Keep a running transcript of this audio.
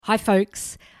Hi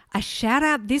folks, a shout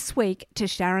out this week to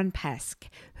Sharon Pask,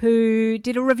 who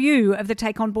did a review of the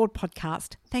Take On Board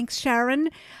podcast. Thanks, Sharon.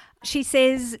 She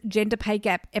says, gender pay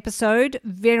gap episode,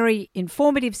 very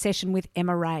informative session with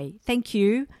Emma Ray. Thank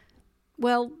you.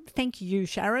 Well, thank you,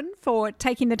 Sharon, for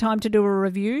taking the time to do a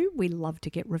review. We love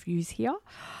to get reviews here.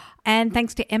 And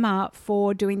thanks to Emma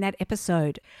for doing that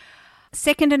episode.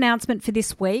 Second announcement for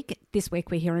this week. This week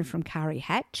we're hearing from Kari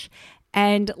Hatch.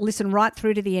 And listen right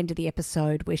through to the end of the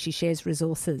episode where she shares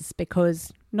resources,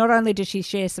 because not only does she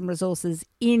share some resources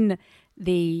in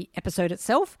the episode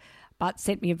itself, but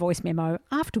sent me a voice memo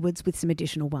afterwards with some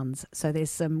additional ones. So there's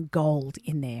some gold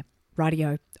in there.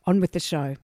 Rightio, on with the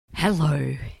show.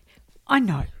 Hello. I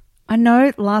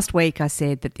know last week I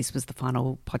said that this was the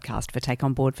final podcast for Take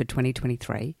On Board for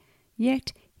 2023,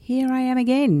 yet here I am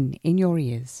again in your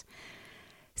ears.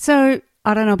 So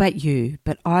I don't know about you,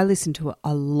 but I listen to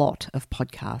a lot of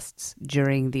podcasts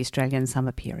during the Australian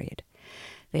summer period.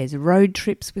 There's road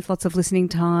trips with lots of listening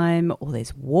time, or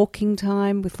there's walking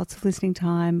time with lots of listening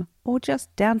time, or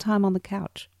just downtime on the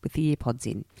couch with the earpods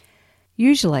in.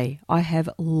 Usually I have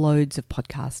loads of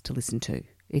podcasts to listen to.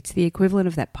 It's the equivalent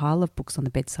of that pile of books on the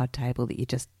bedside table that you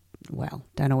just,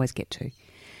 don't always get to.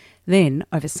 Then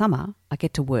over summer, I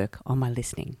get to work on my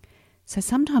listening. So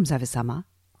sometimes over summer,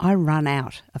 I run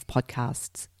out of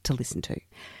podcasts to listen to.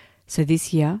 So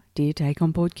this year, dear Take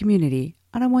On Board community,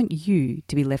 I don't want you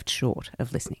to be left short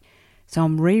of listening. So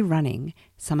I'm rerunning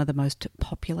some of the most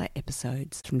popular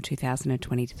episodes from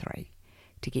 2023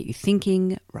 to get you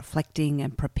thinking, reflecting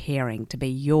and preparing to be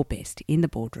your best in the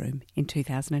boardroom in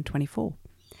 2024.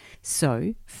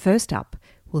 So first up,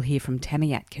 we'll hear from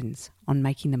Tammy Atkins on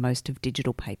making the most of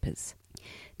digital papers.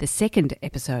 The second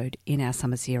episode in our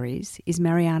summer series is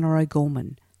Marianna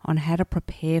O'Gorman on how to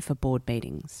prepare for board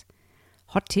meetings.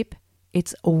 Hot tip,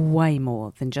 it's way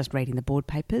more than just reading the board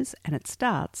papers, and it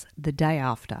starts the day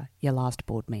after your last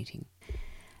board meeting.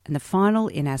 And the final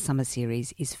in our summer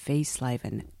series is Fee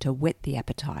Slavin to whet the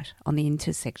appetite on the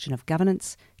intersection of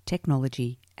governance,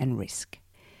 technology and risk.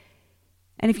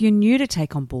 And if you're new to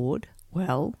Take On Board,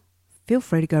 well, feel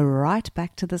free to go right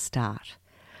back to the start.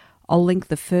 I'll link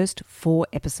the first 4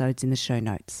 episodes in the show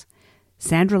notes.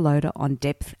 Sandra Loader on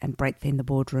depth and breadth in the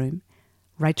boardroom,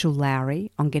 Rachel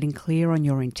Lowry on getting clear on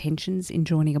your intentions in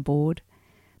joining a board,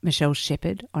 Michelle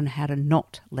Shepherd on how to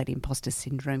not let imposter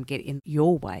syndrome get in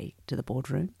your way to the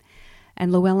boardroom,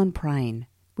 and Llewellyn Prain,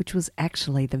 which was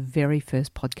actually the very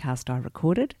first podcast I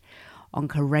recorded, on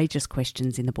courageous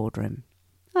questions in the boardroom.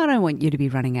 I don't want you to be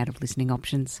running out of listening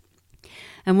options.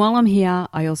 And while I'm here,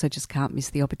 I also just can't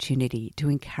miss the opportunity to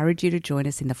encourage you to join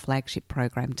us in the flagship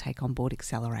program Take On Board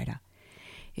Accelerator.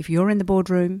 If you're in the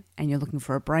boardroom and you're looking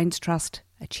for a brains trust,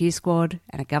 a cheer squad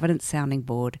and a governance sounding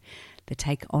board, the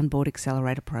Take On Board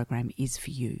Accelerator program is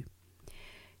for you.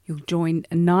 You'll join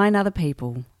 9 other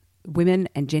people, women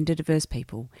and gender diverse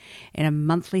people, in a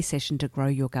monthly session to grow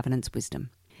your governance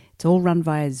wisdom. It's all run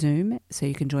via Zoom, so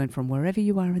you can join from wherever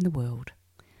you are in the world.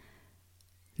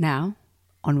 Now,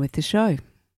 on with the show.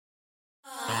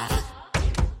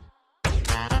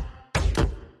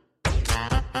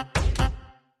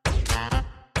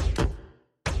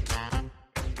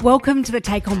 Welcome to the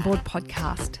Take On Board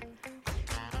podcast.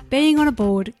 Being on a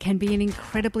board can be an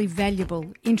incredibly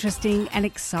valuable, interesting and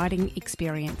exciting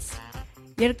experience.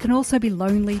 Yet it can also be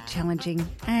lonely, challenging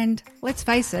and, let's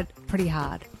face it, pretty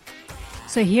hard.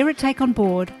 So here at Take On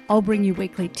Board, I'll bring you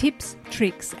weekly tips,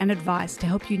 tricks and advice to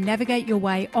help you navigate your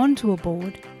way onto a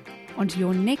board, onto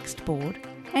your next board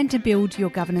and to build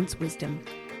your governance wisdom.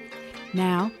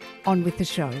 Now, on with the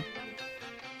show.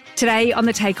 Today on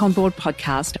the Take On Board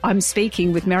podcast, I'm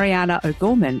speaking with Marianna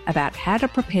O'Gorman about how to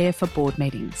prepare for board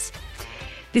meetings.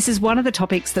 This is one of the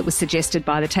topics that was suggested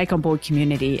by the Take On Board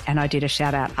community, and I did a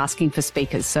shout out asking for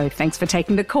speakers. So thanks for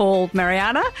taking the call,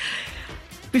 Marianna.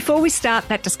 Before we start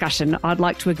that discussion, I'd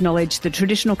like to acknowledge the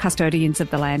traditional custodians of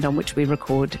the land on which we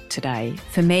record today.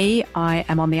 For me, I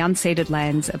am on the unceded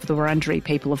lands of the Wurundjeri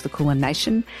people of the Kulin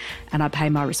Nation, and I pay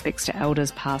my respects to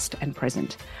elders past and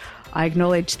present. I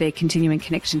acknowledge their continuing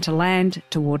connection to land,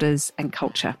 to waters and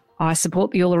culture. I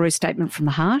support the Uluru Statement from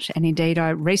the Heart, and indeed I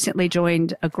recently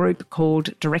joined a group called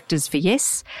Directors for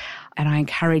Yes, and I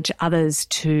encourage others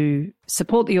to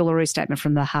support the Uluru Statement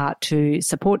from the Heart, to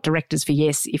support Directors for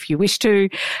Yes if you wish to,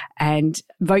 and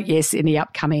vote yes in the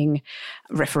upcoming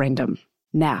referendum.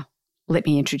 Now, let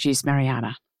me introduce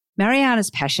Marianna. Marianna's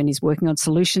passion is working on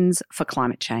solutions for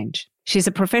climate change. She's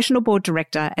a professional board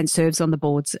director and serves on the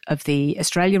boards of the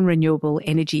Australian Renewable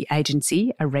Energy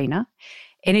Agency, ARENA,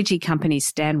 energy company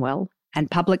Stanwell,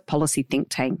 and public policy think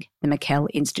tank, the McKell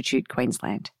Institute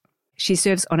Queensland. She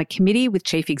serves on a committee with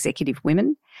Chief Executive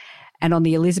Women and on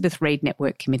the Elizabeth Reid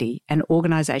Network Committee, an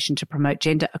organisation to promote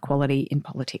gender equality in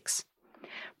politics.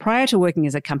 Prior to working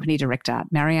as a company director,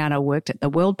 Marianna worked at the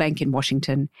World Bank in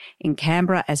Washington, in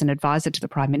Canberra as an advisor to the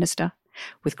Prime Minister,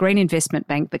 with green investment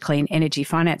bank the Clean Energy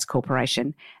Finance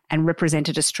Corporation, and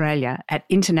represented Australia at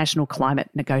international climate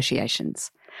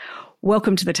negotiations.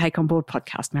 Welcome to the Take On Board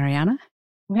podcast, Marianna.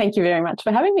 Thank you very much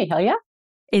for having me, Helia.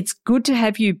 It's good to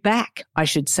have you back, I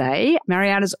should say.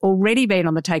 Marianna's already been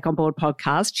on the Take On Board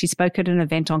podcast. She spoke at an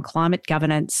event on climate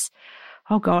governance,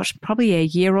 probably a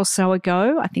year or so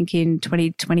ago, I think in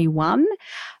 2021.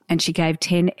 And she gave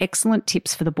 10 excellent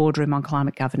tips for the boardroom on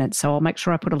climate governance. So I'll make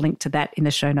sure I put a link to that in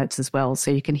the show notes as well,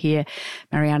 so you can hear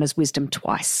Marianna's wisdom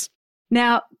twice.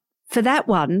 Now, for that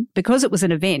one, because it was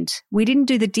an event, we didn't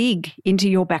do the dig into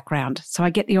your background. So I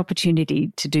get the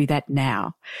opportunity to do that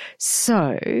now.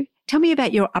 So tell me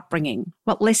about your upbringing.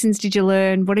 What lessons did you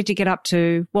learn? What did you get up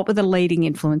to? What were the leading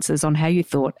influences on how you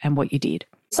thought and what you did?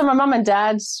 So my mum and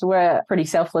dad were pretty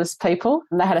selfless people,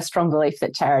 and they had a strong belief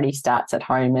that charity starts at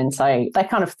home. And so they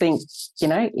kind of think,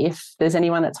 if there's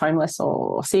anyone that's homeless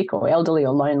or sick or elderly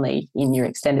or lonely in your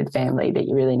extended family, that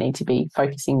you really need to be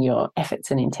focusing your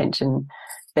efforts and intention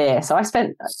there. So I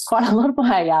spent quite a lot of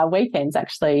my weekends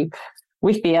actually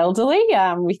with the elderly,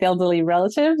 with elderly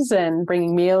relatives, and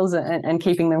bringing meals and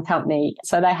keeping them company.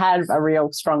 So they had a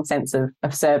real strong sense of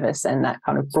service and that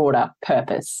kind of broader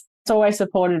purpose. It's always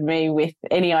supported me with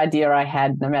any idea I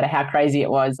had, no matter how crazy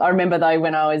it was. I remember, though,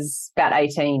 when I was about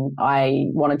 18, I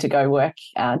wanted to go work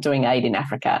doing aid in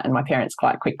Africa, and my parents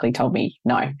quite quickly told me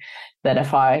no, that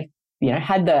if I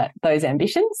had those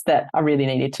ambitions, that I really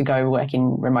needed to go work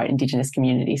in remote Indigenous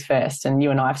communities first. And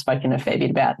you and I have spoken a fair bit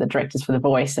about the Directors for the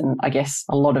Voice, and I guess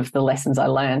a lot of the lessons I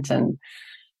learnt and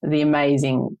the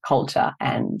amazing culture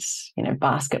and,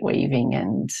 basket weaving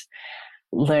and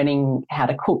learning how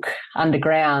to cook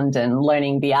underground and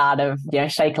learning the art of,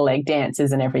 shake-a-leg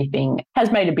dances and everything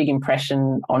has made a big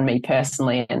impression on me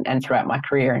personally and throughout my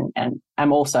career. And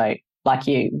I'm also, like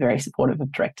you, very supportive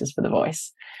of Directors for the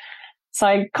Voice.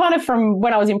 So kind of from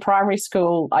when I was in primary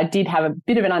school, I did have a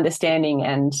bit of an understanding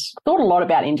and thought a lot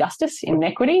about injustice,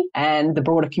 inequity, and the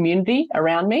broader community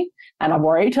around me. And I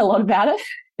worried a lot about it.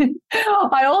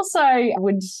 I also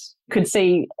could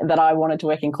see that I wanted to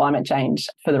work in climate change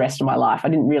for the rest of my life. I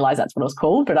didn't realise that's what it was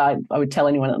called, but I would tell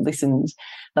anyone that listened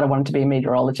that I wanted to be a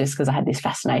meteorologist because I had this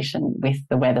fascination with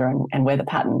the weather and weather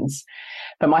patterns.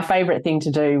 But my favourite thing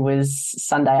to do was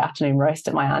Sunday afternoon roast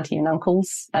at my auntie and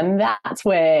uncle's. And that's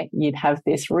where you'd have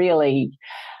this really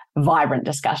vibrant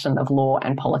discussion of law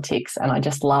and politics. And I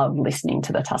just loved listening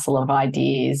to the tussle of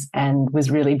ideas and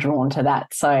was really drawn to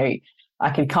that. So I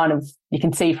could you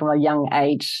can see from a young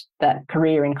age that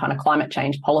career in kind of climate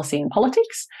change policy and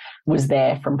politics was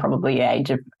there from probably the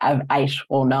age of 8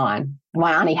 or 9.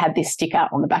 My auntie had this sticker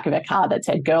on the back of her car that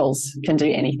said, "Girls can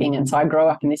do anything." And so I grew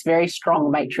up in this very strong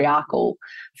matriarchal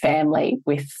family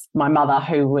with my mother,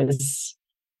 who would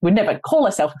never call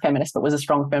herself a feminist, but was a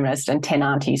strong feminist, and 10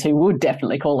 aunties who would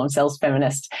definitely call themselves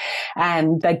feminists.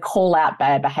 And they'd call out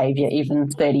bad behaviour even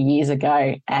 30 years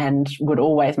ago and would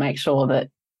always make sure that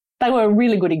they were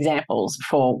really good examples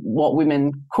for what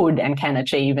women could and can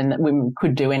achieve and that women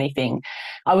could do anything.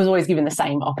 I was always given the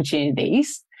same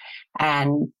opportunities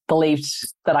and believed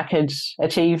that I could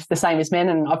achieve the same as men.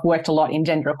 And I've worked a lot in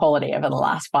gender equality over the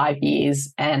last 5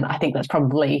 years. And I think that's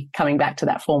probably coming back to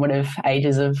that formative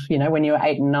ages of, when you were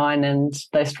 8 and 9 and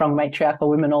those strong matriarchal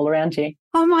women all around you.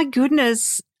 Oh, my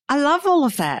goodness. I love all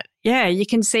of that. Yeah, you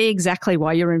can see exactly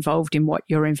why you're involved in what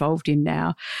you're involved in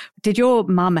now. Did your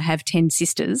mum have 10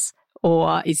 sisters,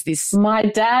 or is this? My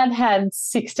dad had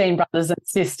 16 brothers and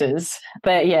sisters,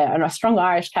 but and a strong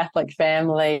Irish Catholic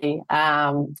family.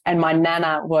 And my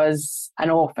nana was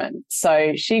an orphan.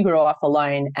 So she grew up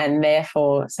alone, and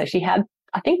therefore, so she had,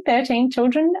 I think, 13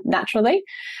 children naturally,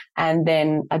 and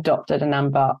then adopted a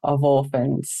number of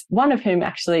orphans, one of whom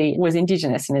actually was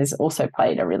Indigenous and has also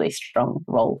played a really strong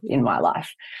role in my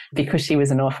life. Because she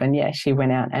was an orphan, she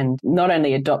went out and not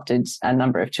only adopted a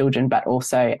number of children, but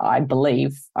also, I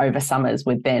believe, over summers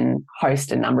would then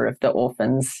host a number of the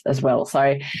orphans as well.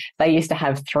 So they used to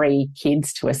have 3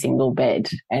 kids to a single bed,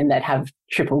 and they'd have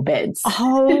triple beds.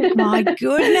 Oh, my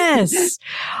goodness.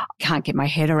 Can't get my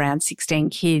head around 16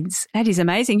 kids. That is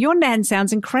amazing. Your nan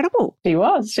sounds incredible. She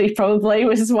was. She probably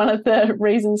was one of the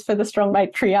reasons for the strong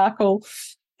matriarchal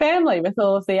family with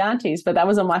all of the aunties, but that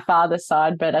was on my father's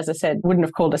side. But as I said, wouldn't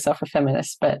have called herself a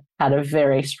feminist, but had a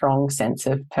very strong sense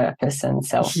of purpose and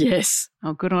self. Yes.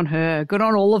 Oh, good on her. Good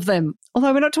on all of them.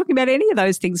 Although we're not talking about any of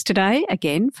those things today.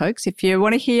 Again, folks, if you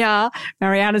want to hear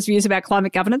Marianna's views about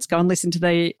climate governance, go and listen to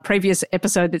the previous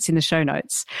episode that's in the show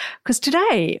notes. Because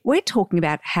today we're talking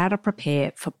about how to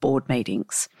prepare for board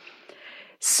meetings.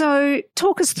 So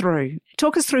talk us through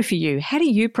for you. How do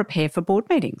you prepare for board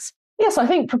meetings? Yes, I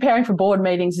think preparing for board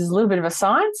meetings is a little bit of a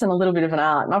science and a little bit of an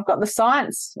art. And I've got the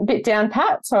science a bit down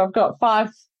pat. So I've got 5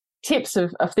 tips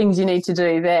of things you need to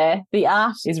do there. The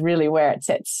art is really where it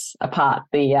sets apart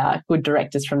the good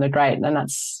directors from the great. And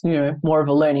that's, more of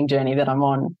a learning journey that I'm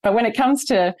on. But when it comes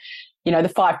to the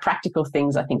 5 practical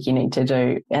things I think you need to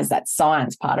do as that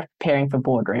science part of preparing for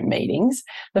boardroom meetings.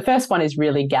 The first one is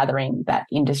really gathering that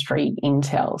industry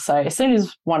intel. So as soon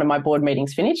as one of my board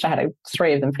meetings finished, I had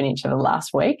 3 of them finish over the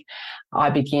last week, I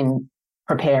begin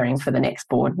preparing for the next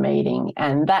board meeting.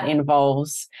 And that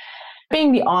involves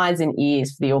being the eyes and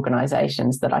ears for the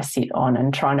organisations that I sit on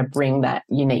and trying to bring that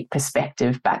unique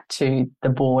perspective back to the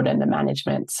board and the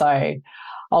management. So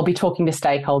I'll be talking to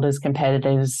stakeholders,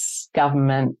 competitors,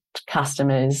 government,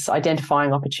 customers,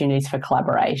 identifying opportunities for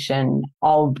collaboration.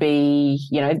 I'll be,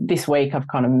 this week I've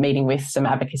kind of meeting with some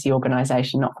advocacy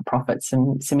organisation, not-for-profits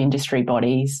and some industry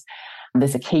bodies.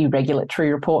 There's a key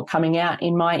regulatory report coming out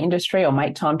in my industry. I'll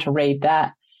make time to read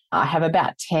that. I have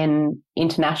about 10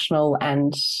 international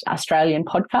and Australian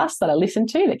podcasts that I listen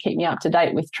to that keep me up to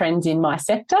date with trends in my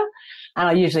sector. And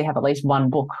I usually have at least one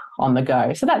book on the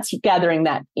go. So that's gathering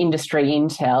that industry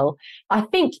intel. I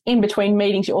think in between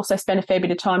meetings, you also spend a fair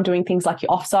bit of time doing things like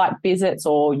your off-site visits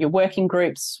or your working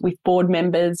groups with board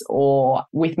members or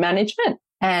with management,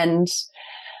 and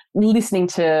listening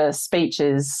to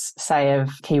speeches, say, of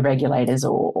key regulators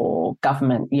or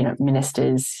government,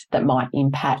 ministers that might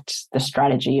impact the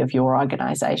strategy of your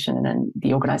organisation and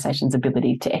the organisation's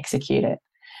ability to execute it.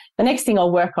 The next thing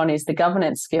I'll work on is the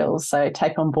governance skills. So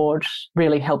Take On Board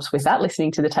really helps with that,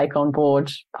 listening to the Take On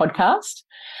Board podcast.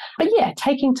 But yeah,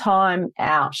 taking time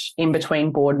out in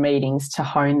between board meetings to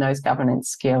hone those governance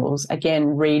skills. Again,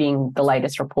 reading the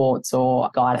latest reports or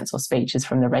guidance or speeches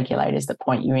from the regulators that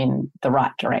point you in the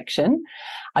right direction.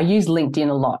 I use LinkedIn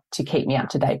a lot to keep me up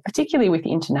to date, particularly with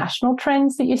international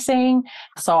trends that you're seeing,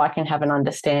 so I can have an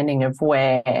understanding of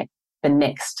where the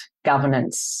next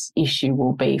governance issue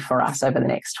will be for us over the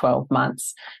next 12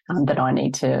 months that I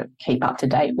need to keep up to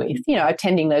date with.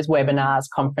 Attending those webinars,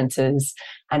 conferences,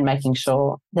 and making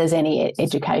sure there's any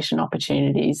education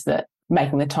opportunities that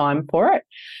making the time for it.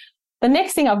 The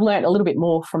next thing I've learned a little bit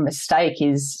more from mistake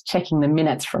is checking the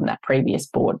minutes from that previous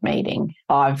board meeting.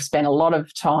 I've spent a lot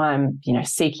of time,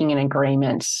 seeking an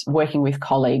agreement, working with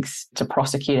colleagues to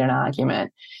prosecute an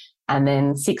argument. And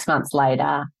then 6 months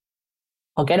later,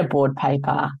 I'll get a board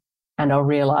paper and I'll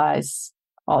realise,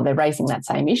 they're raising that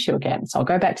same issue again. So I'll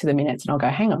go back to the minutes and I'll go,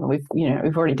 hang on,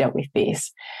 we've already dealt with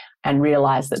this, and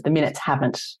realise that the minutes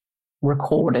haven't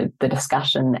recorded the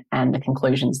discussion and the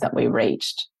conclusions that we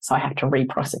reached. So I have to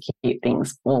re-prosecute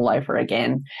things all over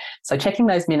again. So checking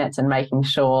those minutes and making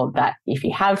sure that if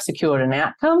you have secured an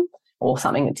outcome or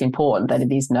something that's important, that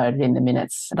it is noted in the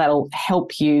minutes. That'll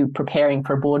help you preparing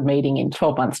for a board meeting in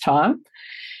 12 months' time.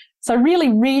 So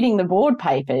really reading the board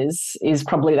papers is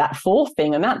probably that 4th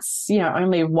thing. And that's,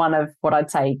 only one of what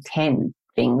I'd say 10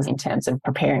 things in terms of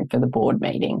preparing for the board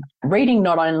meeting. Reading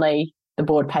not only the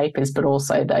board papers, but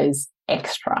also those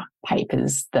extra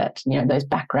papers that, those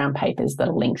background papers that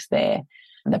are linked there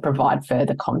that provide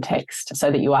further context so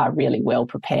that you are really well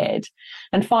prepared.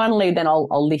 And finally, then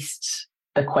I'll list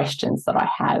the questions that I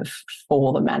have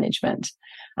for the management.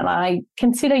 And I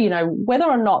consider, whether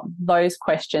or not those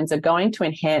questions are going to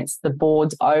enhance the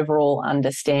board's overall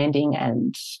understanding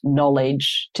and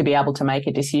knowledge to be able to make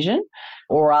a decision,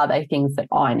 or are they things that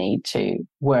I need to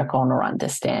work on or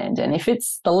understand? And if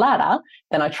it's the latter,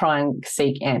 then I try and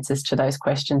seek answers to those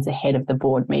questions ahead of the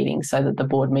board meeting so that the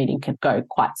board meeting can go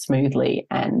quite smoothly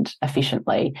and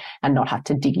efficiently and not have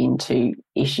to dig into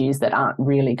issues that aren't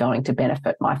really going to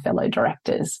benefit my fellow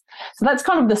directors. So that's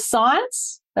kind of the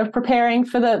science of preparing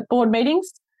for the board meetings.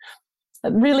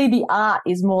 Really, the art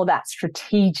is more that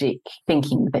strategic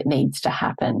thinking that needs to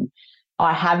happen.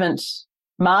 I haven't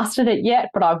mastered it yet,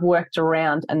 but I've worked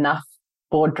around enough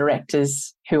board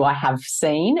directors who I have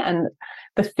seen, and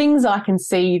the things I can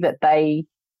see that they,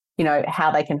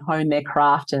 how they can hone their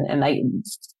craft and they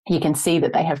you can see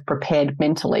that they have prepared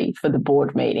mentally for the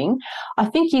board meeting. I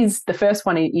think the first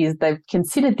one is they've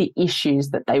considered the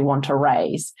issues that they want to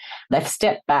raise. They've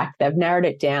stepped back, they've narrowed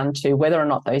it down to whether or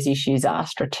not those issues are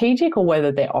strategic or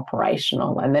whether they're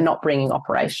operational, and they're not bringing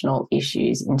operational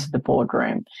issues into the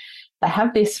boardroom. They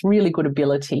have this really good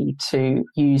ability to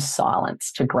use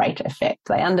silence to great effect.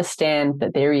 They understand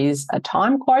that there is a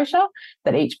time quota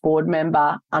that each board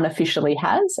member unofficially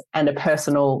has and a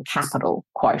personal capital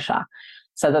quota,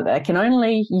 so that they can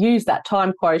only use that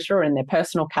time quota and their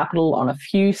personal capital on a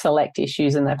few select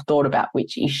issues, and they've thought about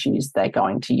which issues they're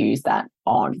going to use that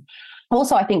on.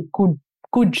 Also, I think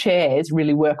good chairs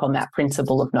really work on that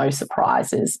principle of no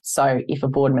surprises. So if a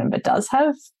board member does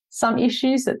have some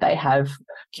issues, that they have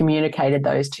communicated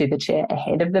those to the chair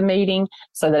ahead of the meeting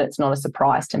so that it's not a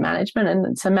surprise to management,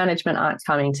 and so management aren't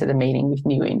coming to the meeting with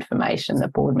new information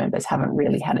that board members haven't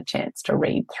really had a chance to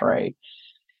read through.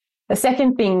 The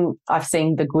second thing I've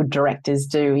seen the good directors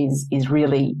do is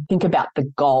really think about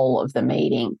the goal of the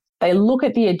meeting. They look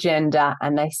at the agenda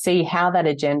and they see how that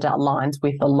agenda aligns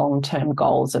with the long-term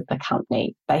goals of the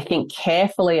company. They think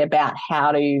carefully about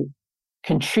how to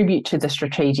contribute to the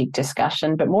strategic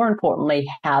discussion, but more importantly,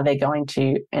 how they're going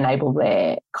to enable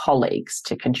their colleagues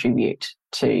to contribute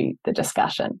to the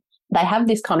discussion. They have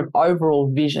this kind of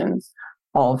overall vision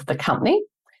of the company,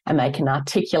 and they can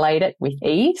articulate it with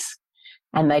ease,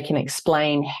 and they can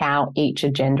explain how each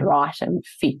agenda item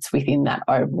fits within that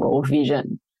overall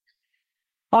vision.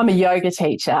 I'm a yoga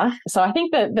teacher, so I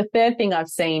think that the third thing I've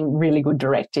seen really good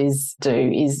directors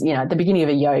do is, at the beginning of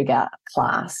a yoga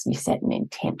class, you set an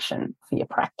intention for your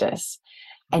practice.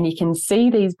 And you can see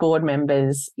these board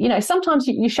members, sometimes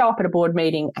you show up at a board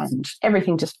meeting and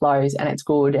everything just flows and it's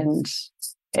good and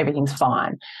everything's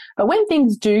fine. But when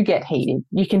things do get heated,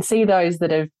 you can see those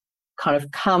that have kind of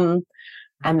come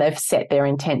and they've set their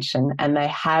intention and they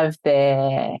have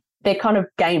they're kind of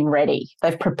game ready.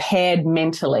 They've prepared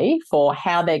mentally for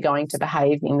how they're going to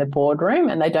behave in the boardroom,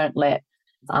 and they don't let,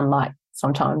 unlike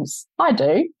sometimes I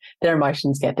do, their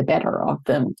emotions get the better of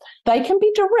them. They can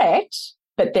be direct,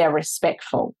 but they're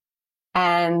respectful,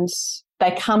 and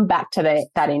they come back to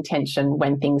that intention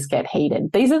when things get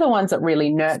heated. These are the ones that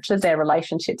really nurture their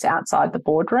relationships outside the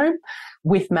boardroom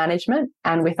with management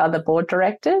and with other board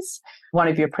directors. One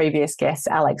of your previous guests,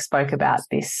 Alex, spoke about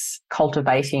this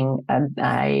cultivating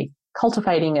a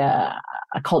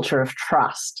culture of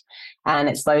trust. And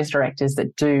it's those directors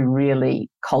that do really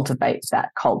cultivate that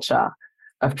culture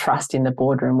of trust in the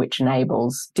boardroom, which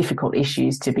enables difficult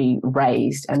issues to be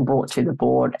raised and brought to the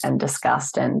board and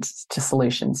discussed and to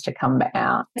solutions to come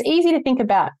out. It's easy to think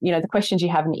about, the questions you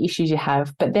have and the issues you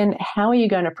have, but then how are you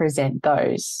going to present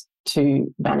those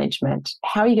to management?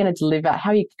 How are you going to deliver?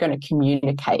 How are you going to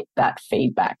communicate that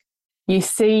feedback? You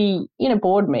see, in a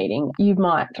board meeting, you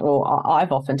might, or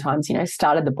I've oftentimes,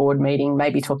 started the board meeting,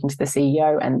 maybe talking to the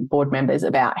CEO and board members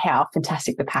about how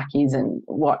fantastic the pack is and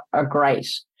what a great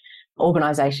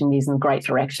organisation is and great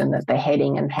direction that they're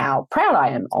heading and how proud I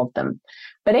am of them.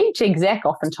 But each exec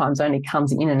oftentimes only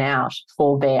comes in and out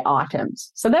for their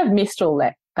items. So they've missed all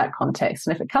that context.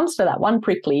 And if it comes to that one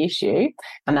prickly issue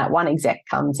and that one exec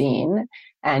comes in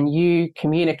and you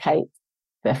communicate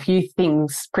the few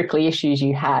prickly issues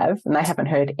you have, and they haven't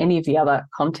heard any of the other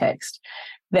context,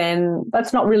 then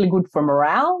that's not really good for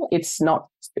morale. It's not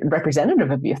representative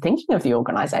of your thinking of the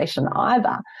organisation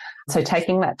either. So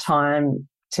taking that time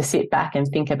to sit back and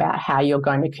think about how you're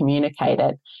going to communicate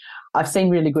it. I've seen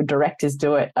really good directors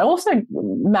do it. Also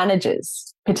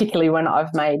managers, particularly when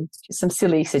I've made some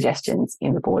silly suggestions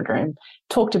in the boardroom,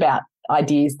 talked about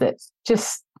ideas that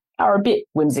just are a bit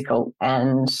whimsical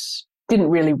and didn't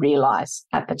really realise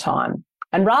at the time.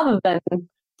 And rather than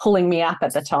pulling me up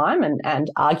at the time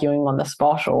and arguing on the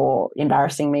spot or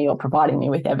embarrassing me or providing me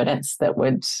with evidence that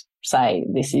would say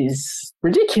this is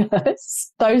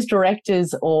ridiculous, those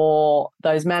directors or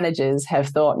those managers have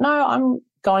thought, no, I'm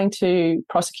going to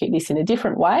prosecute this in a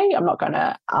different way. I'm not going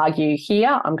to argue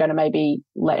here. I'm going to maybe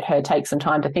let her take some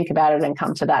time to think about it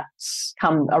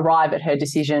and arrive at her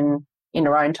decision in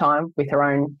her own time with her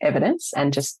own evidence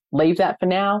and just leave that for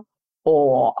now.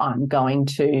 Or I'm going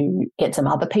to get some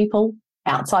other people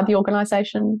outside the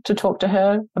organisation to talk to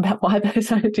her about why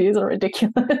those ideas are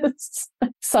ridiculous.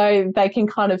 So they can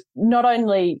kind of not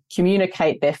only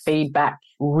communicate their feedback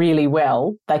really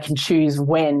well, they can choose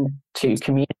when to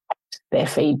communicate their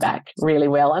feedback really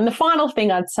well. And the final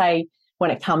thing I'd say when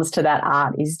it comes to that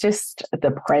art is just the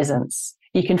presence.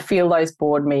 You can feel those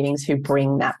board meetings who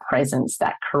bring that presence,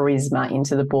 that charisma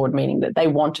into the board meeting, that they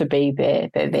want to be there.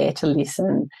 They're there to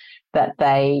listen. that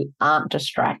they aren't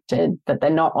distracted, that they're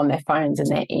not on their phones and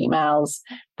their emails,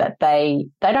 that they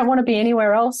don't want to be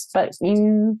anywhere else but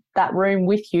in that room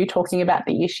with you, talking about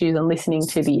the issues and listening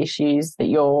to the issues that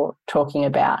you're talking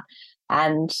about,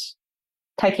 and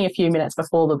taking a few minutes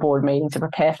before the board meeting to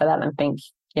prepare for that and think,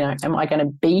 am I going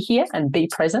to be here and be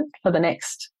present for the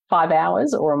next 5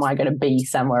 hours, or am I going to be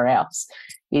somewhere else,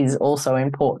 is also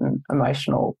important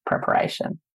emotional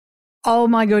preparation. Oh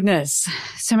my goodness,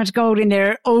 so much gold in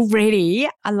there already.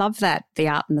 I love that, the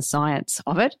art and the science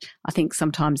of it. I think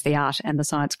sometimes the art and the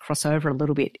science cross over a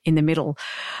little bit in the middle.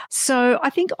 So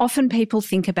I think often people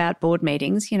think about board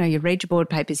meetings, you read your board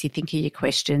papers, you think of your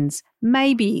questions.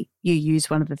 Maybe you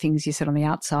use one of the things you said on the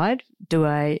outside, do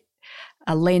a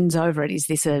lens over it. Is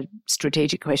this a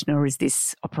strategic question or is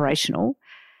this operational?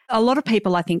 A lot of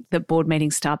people, I think, that board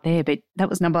meetings start there, but that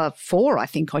was number 4, I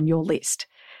think, on your list.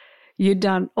 You'd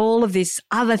done all of this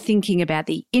other thinking about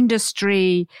the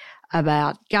industry,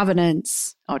 about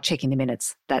governance, checking the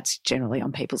minutes. That's generally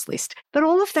on people's list. But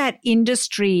all of that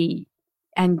industry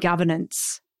and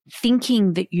governance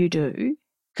thinking that you do,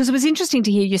 because it was interesting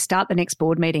to hear you start the next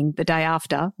board meeting the day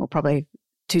after, or probably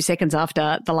 2 seconds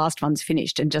after the last one's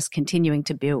finished, and just continuing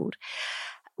to build.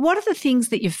 What are the things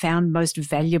that you've found most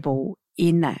valuable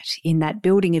in that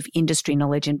building of industry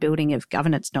knowledge and building of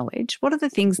governance knowledge? What are the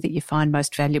things that you find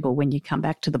most valuable when you come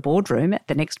back to the boardroom at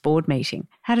the next board meeting?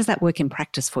 How does that work in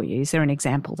practice for you? Is there an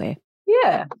example there?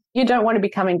 Yeah. You don't want to be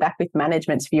coming back with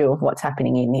management's view of what's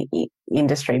happening in the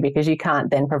industry, because you can't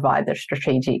then provide the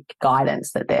strategic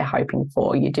guidance that they're hoping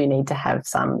for. You do need to have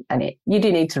you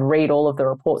do need to read all of the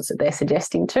reports that they're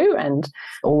suggesting to, and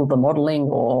all of the modelling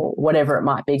or whatever it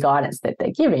might be guidance that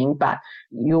they're giving. But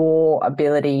your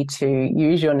ability to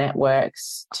use your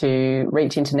networks, to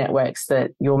reach into networks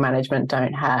that your management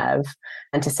don't have,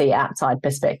 and to see outside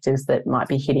perspectives that might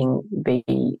be hitting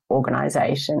the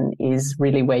organisation is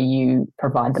really where you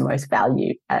provide the most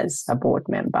value as a board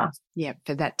member. Yeah,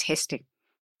 for that testing.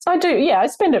 So I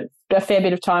spend a fair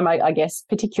bit of time, I guess,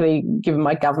 particularly given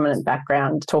my government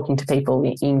background, talking to people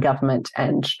in government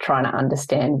and trying to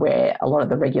understand where a lot of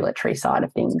the regulatory side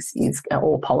of things is,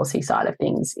 or policy side of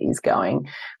things is going.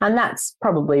 And that's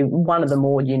probably one of the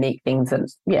more unique things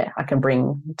that, I can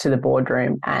bring to the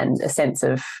boardroom, and a sense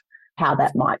of how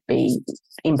that might be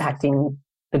impacting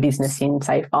the business in,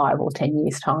 say, 5 or 10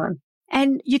 years' time.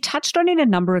 And you touched on in a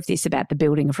number of this about the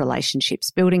building of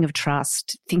relationships, building of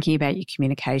trust, thinking about your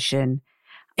communication,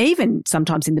 even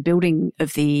sometimes in the building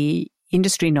of the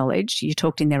industry knowledge. You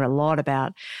talked in there a lot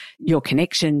about your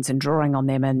connections and drawing on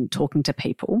them and talking to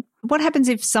people. What happens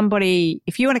if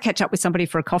you want to catch up with somebody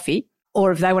for a coffee,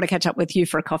 or if they want to catch up with you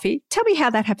for a coffee? Tell me how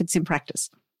that happens in practice.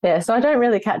 Yeah, so I don't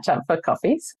really catch up for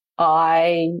coffees.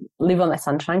 I live on the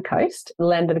Sunshine Coast,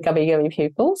 land of the Gubby Gubby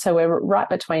people. So we're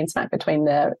smack between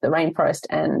the rainforest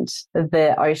and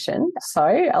the ocean.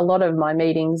 So a lot of my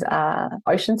meetings are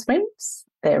ocean swims,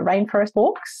 they're rainforest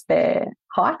walks, they're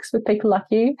hikes with people like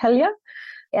you, Helia.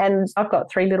 And I've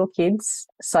got 3 little kids,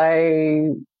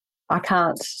 so I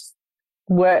can't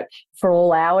work for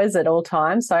all hours at all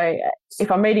times. So if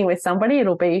I'm meeting with somebody,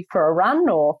 it'll be for a run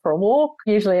or for a walk,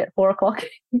 usually at 4 o'clock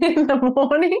in the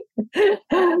morning.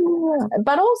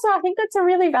 But also I think that's a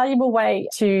really valuable way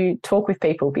to talk with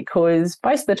people, because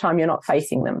most of the time you're not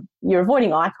facing them. You're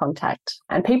avoiding eye contact,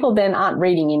 and people then aren't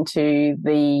reading into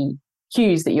the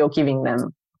cues that you're giving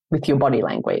them with your body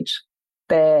language.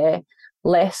 They're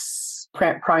less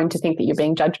prone to think that you're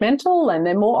being judgmental, and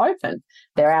they're more open.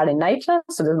 They're out in nature,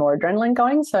 so there's more adrenaline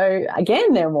going. So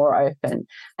again, they're more open.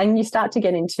 And you start to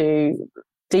get into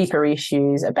deeper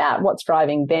issues about what's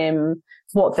driving them,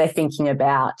 what they're thinking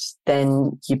about,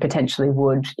 than you potentially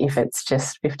would if it's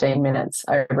just 15 minutes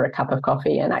over a cup of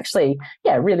coffee, and actually,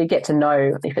 really get to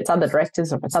know if it's other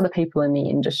directors or if it's other people in the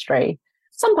industry.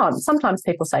 Sometimes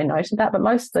people say no to that, but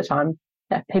most of the time,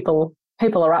 people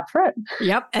are up for it.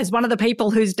 Yep. As one of the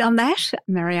people who's done that,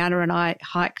 Marianna and I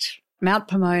hiked Mount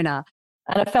Pomona.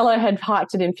 And a fellow had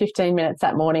hiked it in 15 minutes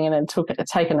that morning, and it had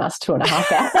taken us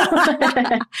 2.5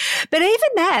 hours. But even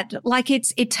that,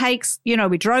 it takes,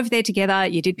 we drove there together.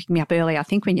 You did pick me up early. I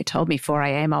think when you told me 4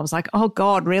 a.m, I was like, oh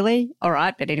God, really? All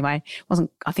right. But anyway,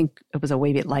 I think it was a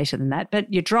wee bit later than that.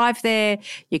 But you drive there,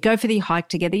 you go for the hike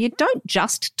together. You don't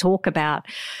just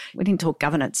we didn't talk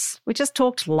governance. We just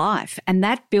talked life. And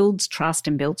that builds trust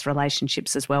and builds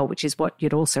relationships as well, which is what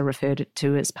you'd also referred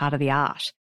to as part of the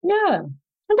art. Yeah.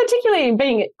 And particularly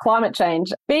being climate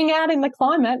change, being out in the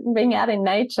climate and being out in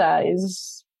nature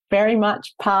is very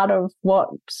much part of what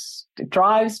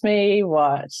drives me,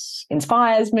 what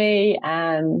inspires me.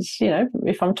 And, you know,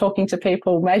 if I'm talking to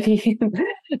people, maybe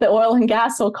the oil and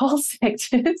gas or coal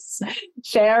sectors,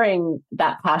 sharing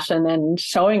that passion and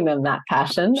showing them that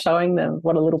passion, showing them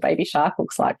what a little baby shark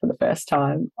looks like for the first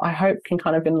time, I hope can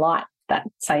kind of enlight that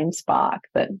same spark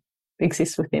that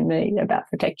exists within me about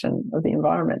protection of the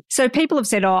environment. So people have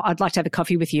said, oh, I'd like to have a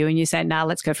coffee with you. And you say, nah,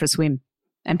 let's go for a swim.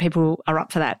 And people are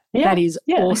up for that. Yeah, that is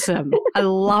awesome. I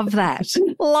love that.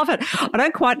 Love it. I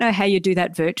don't quite know how you do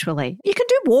that virtually. You can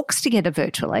do walks together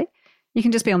virtually. You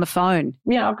can just be on the phone.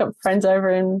 Yeah, I've got friends over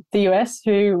in the US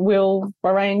who will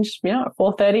arrange, you know, at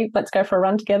 4:30, let's go for a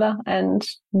run together and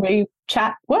we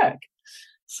chat work.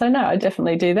 So no, I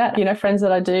definitely do that. You know, friends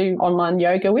that I do online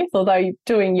yoga with, although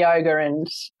doing yoga and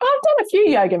I've done a few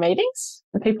yoga meetings.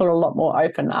 People are a lot more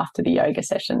open after the yoga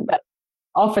session, but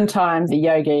oftentimes the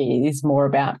yoga is more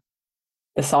about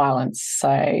the silence.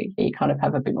 So you kind of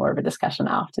have a bit more of a discussion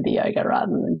after the yoga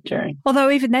rather than during. Although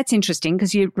even that's interesting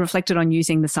because you reflected on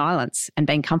using the silence and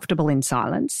being comfortable in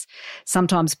silence.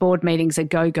 Sometimes board meetings are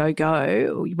go, go,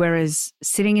 go, whereas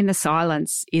sitting in the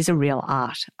silence is a real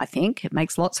art, I think. It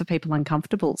makes lots of people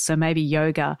uncomfortable. So maybe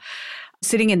yoga,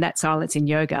 sitting in that silence in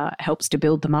yoga helps to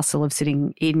build the muscle of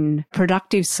sitting in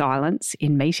productive silence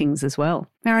in meetings as well.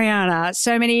 Marianna,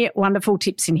 so many wonderful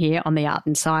tips in here on the art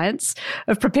and science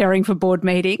of preparing for board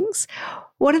meetings.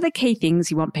 What are the key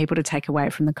things you want people to take away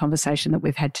from the conversation that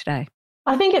we've had today?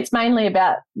 I think it's mainly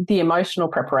about the emotional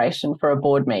preparation for a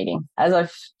board meeting. As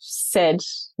I've said,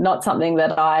 not something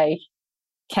that I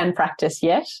can practice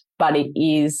yet, but it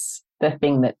is the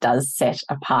thing that does set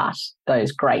apart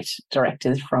those great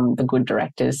directors from the good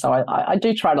directors. So I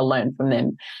do try to learn from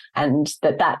them, and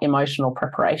that emotional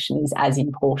preparation is as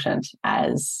important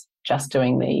as just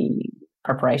doing the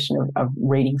preparation of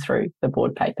reading through the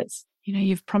board papers. You know,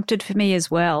 you've prompted for me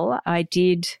as well. I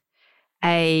did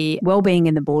a wellbeing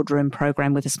in the boardroom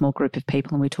program with a small group of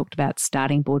people, and we talked about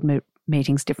starting board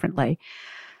meetings differently.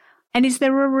 And is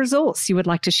there a resource you would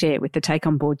like to share with the Take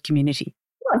On Board community?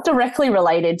 Not directly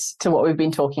related to what we've been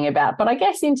talking about, but I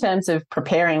guess in terms of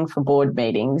preparing for board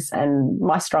meetings and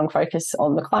my strong focus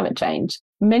on the climate change,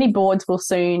 many boards will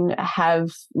soon have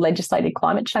legislated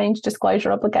climate change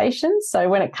disclosure obligations. So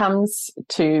when it comes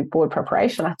to board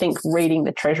preparation, I think reading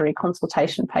the Treasury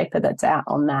consultation paper that's out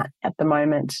on that at the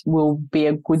moment will be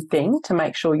a good thing to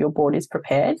make sure your board is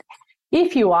prepared.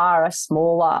 If you are a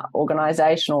smaller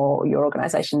organisation or your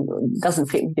organisation doesn't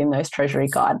fit within those Treasury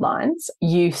guidelines,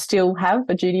 you still have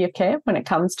a duty of care when it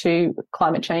comes to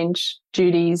climate change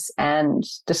duties and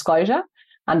disclosure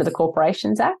under the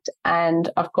Corporations Act. And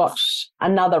I've got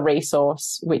another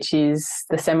resource, which is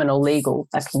the seminal legal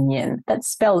opinion that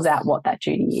spells out what that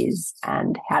duty is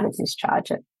and how to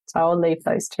discharge it. So I'll leave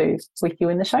those two with you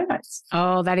in the show notes.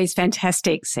 Oh, that is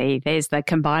fantastic. See, there's the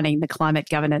combining the climate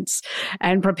governance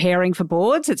and preparing for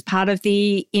boards. It's part of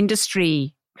the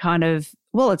industry kind of,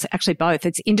 well, it's actually both.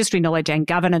 It's industry knowledge and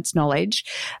governance knowledge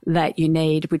that you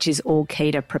need, which is all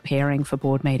key to preparing for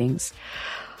board meetings.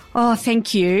 Oh,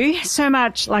 thank you so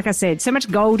much. Like I said, so much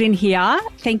gold in here.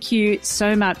 Thank you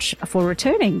so much for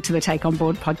returning to the Take On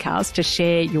Board podcast to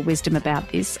share your wisdom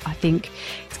about this. I think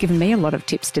it's given me a lot of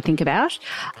tips to think about,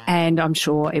 and I'm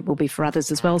sure it will be for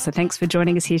others as well. So thanks for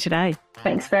joining us here today.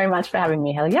 Thanks very much for having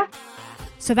me, Helia.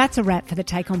 So that's a wrap for the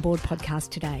Take On Board podcast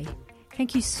today.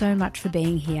 Thank you so much for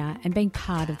being here and being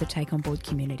part of the Take On Board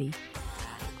community.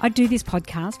 I do this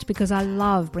podcast because I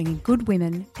love bringing good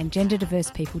women and gender diverse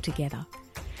people together.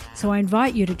 So I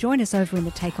invite you to join us over in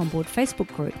the Take On Board Facebook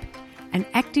group, an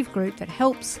active group that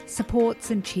helps,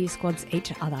 supports and cheer squads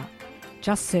each other.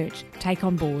 Just search Take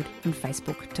On Board in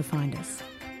Facebook to find us.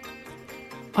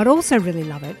 I'd also really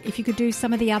love it if you could do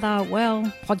some of the other,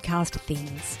 podcast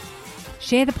things.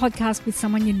 Share the podcast with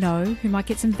someone you know who might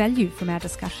get some value from our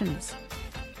discussions.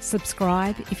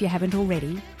 Subscribe if you haven't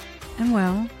already.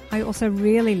 And I also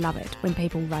really love it when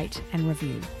people rate and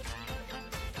review.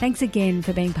 Thanks again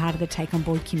for being part of the Take On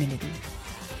Board community.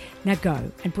 Now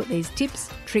go and put these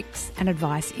tips, tricks and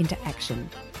advice into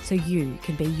action so you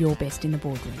can be your best in the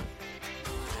boardroom.